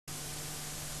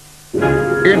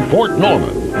In Fort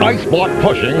Norman, ice block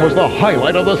pushing was the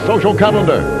highlight of the social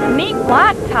calendar. Neat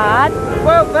block, Todd.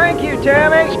 Well, thank you,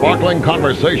 Tammy. Sparkling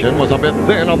conversation was a bit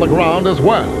thin on the ground as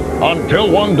well. Until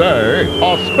one day,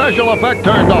 a special effect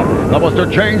turned up that was to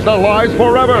change their lives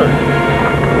forever.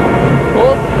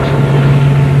 Oops.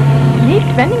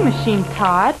 Neat vending machine,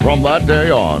 Todd. From that day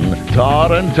on,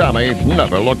 Todd and Tammy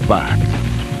never looked back.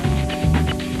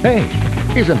 Hey,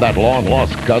 isn't that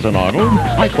long-lost cousin Arnold?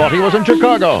 I thought he was in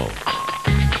Chicago.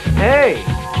 Hey,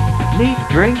 neat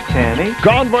drink, Tammy.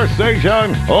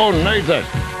 Conversation, who needs it?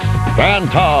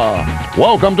 Fanta,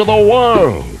 welcome to the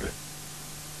world.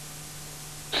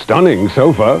 Stunning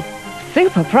sofa.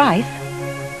 Super price.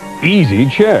 Easy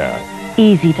chair.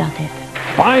 Easy does it.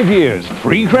 5 years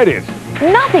free credit.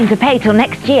 Nothing to pay till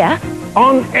next year.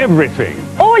 On everything.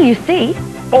 All you see.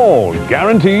 All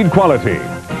guaranteed quality.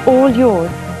 All yours.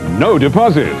 No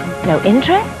deposit. No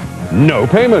interest. No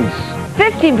payments.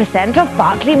 15% off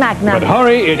Barclay Magnum. But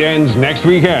hurry, it ends next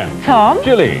weekend. Tom?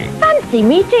 Jilly. Fancy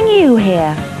meeting you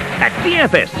here. At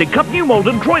DFS, Sidcup, New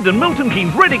Malden, Croydon, Milton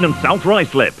Keynes, Reading and South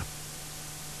Ruislip.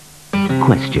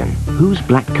 Question. Whose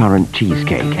blackcurrant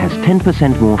cheesecake has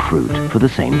 10% more fruit for the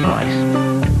same price?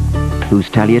 Whose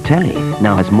tagliatelle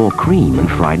now has more cream and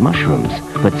fried mushrooms,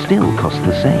 but still costs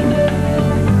the same?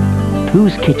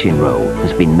 Whose kitchen roll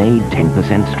has been made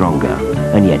 10% stronger,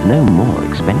 and yet no more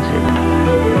expensive?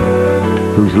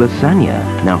 Whose lasagna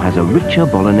now has a richer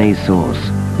bolognese sauce,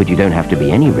 but you don't have to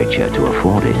be any richer to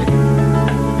afford it?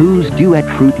 Whose duet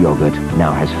fruit yogurt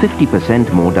now has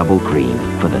 50% more double cream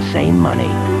for the same money?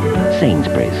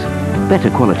 Sainsbury's. Better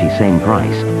quality, same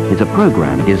price is a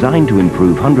program designed to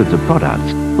improve hundreds of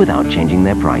products without changing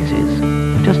their prices.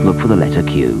 Just look for the letter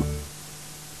Q.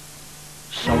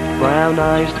 Soft brown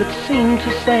eyes that seem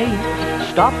to say,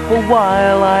 stop a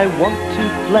while, I want to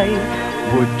play.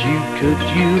 Would you, could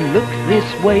you look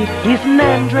this way? He's an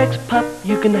Andrex pup,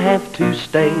 you can have to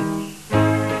stay.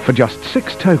 For just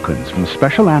 6 tokens from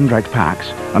special Andrex packs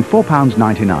and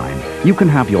 £4.99, you can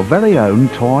have your very own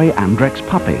toy Andrex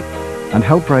puppy and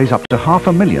help raise up to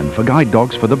 $500,000 for guide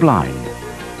dogs for the blind.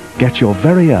 Get your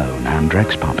very own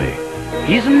Andrex puppy.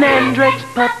 He's an Andrex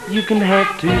pup, you can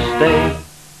have to stay.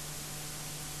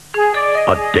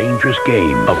 A dangerous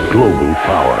game of global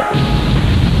power.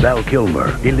 Val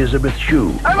Kilmer, Elizabeth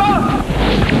Shue,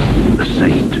 the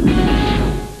Saint.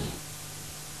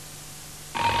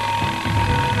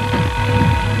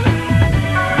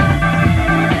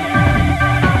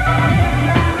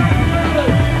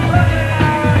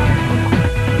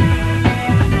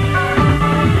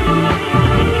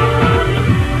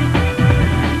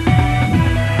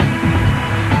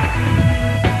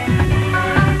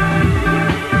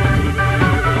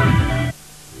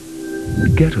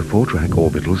 Get a 4-track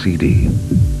orbital CD.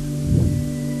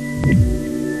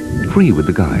 Free with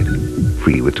the guide.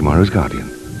 Free with Tomorrow's Guardian.